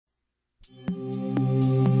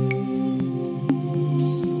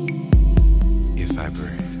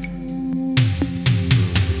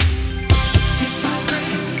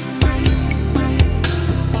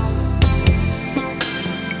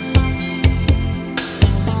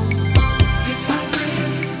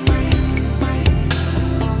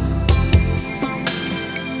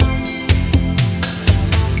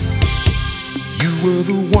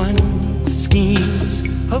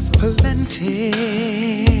of plenty.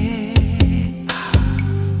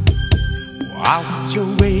 While your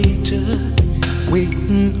waiter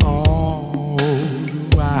waiting all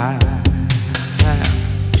the while,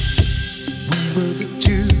 we were the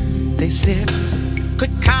two they said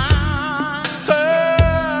could conquer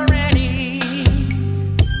any.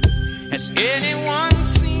 Has anyone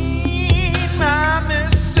seen my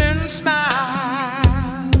missing smile?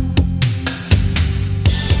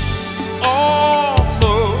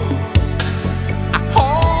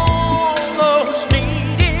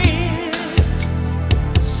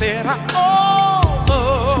 Said I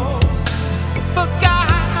almost forgot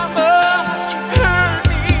how much you hurt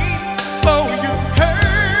me. Oh, you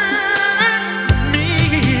hurt me.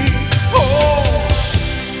 Oh,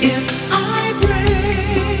 if I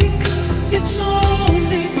break, it's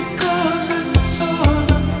only because I saw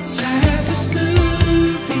the saddest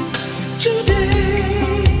movie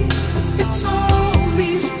today. It's all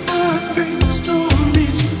these heartbreak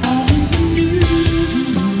stories on the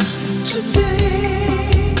news today.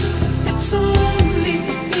 It's only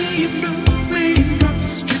April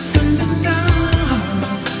raindrops trickling down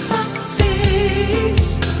my face,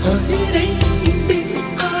 but it ain't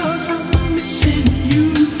because I'm missing you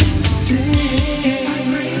today.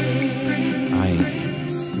 I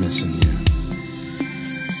ain't missing you.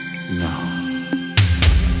 No.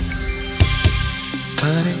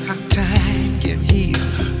 Funny how time can heal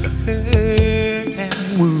the hurt and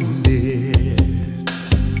wounded.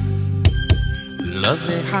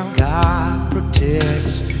 Lovely how God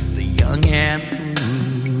protects the young and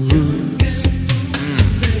foolish.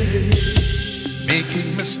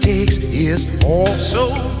 Making mistakes is also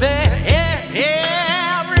very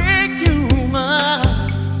human.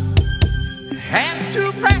 Have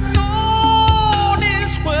to press on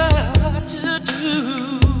is what to do,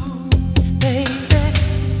 baby.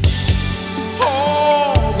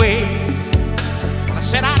 Always, I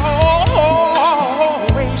said I'd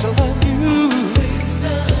always love you.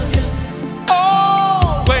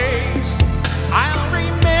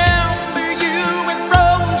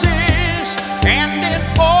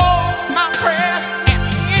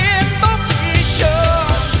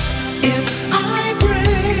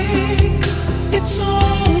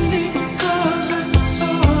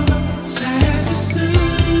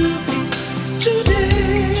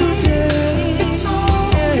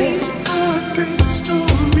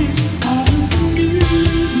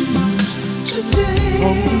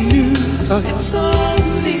 It's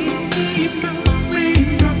only April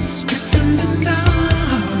raindrops trickling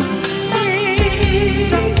down my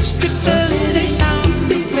face, but it ain't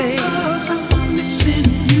because I'm missing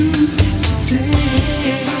you today.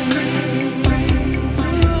 If I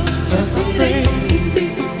rain,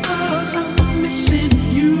 because I'm missing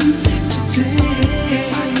you today. If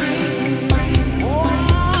I rain,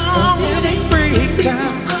 oh, it ain't break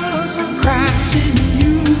down because I'm missing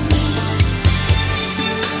you.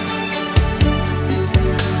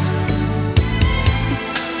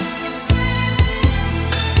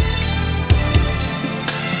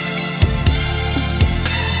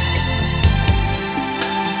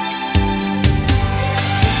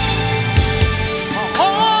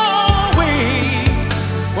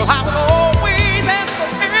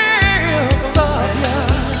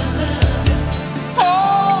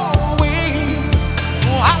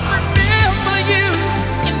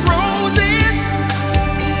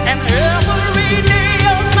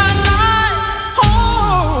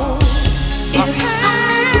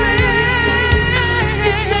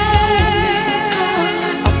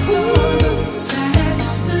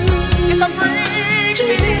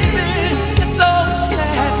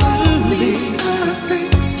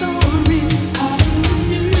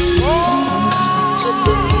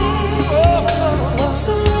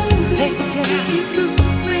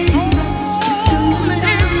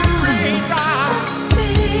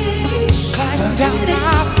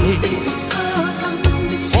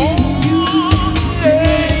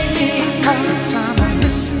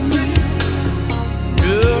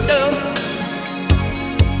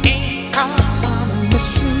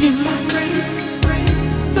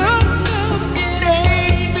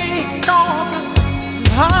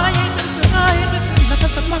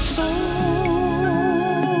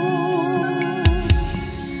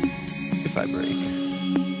 If I break,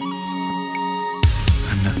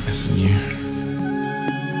 I'm not missing you.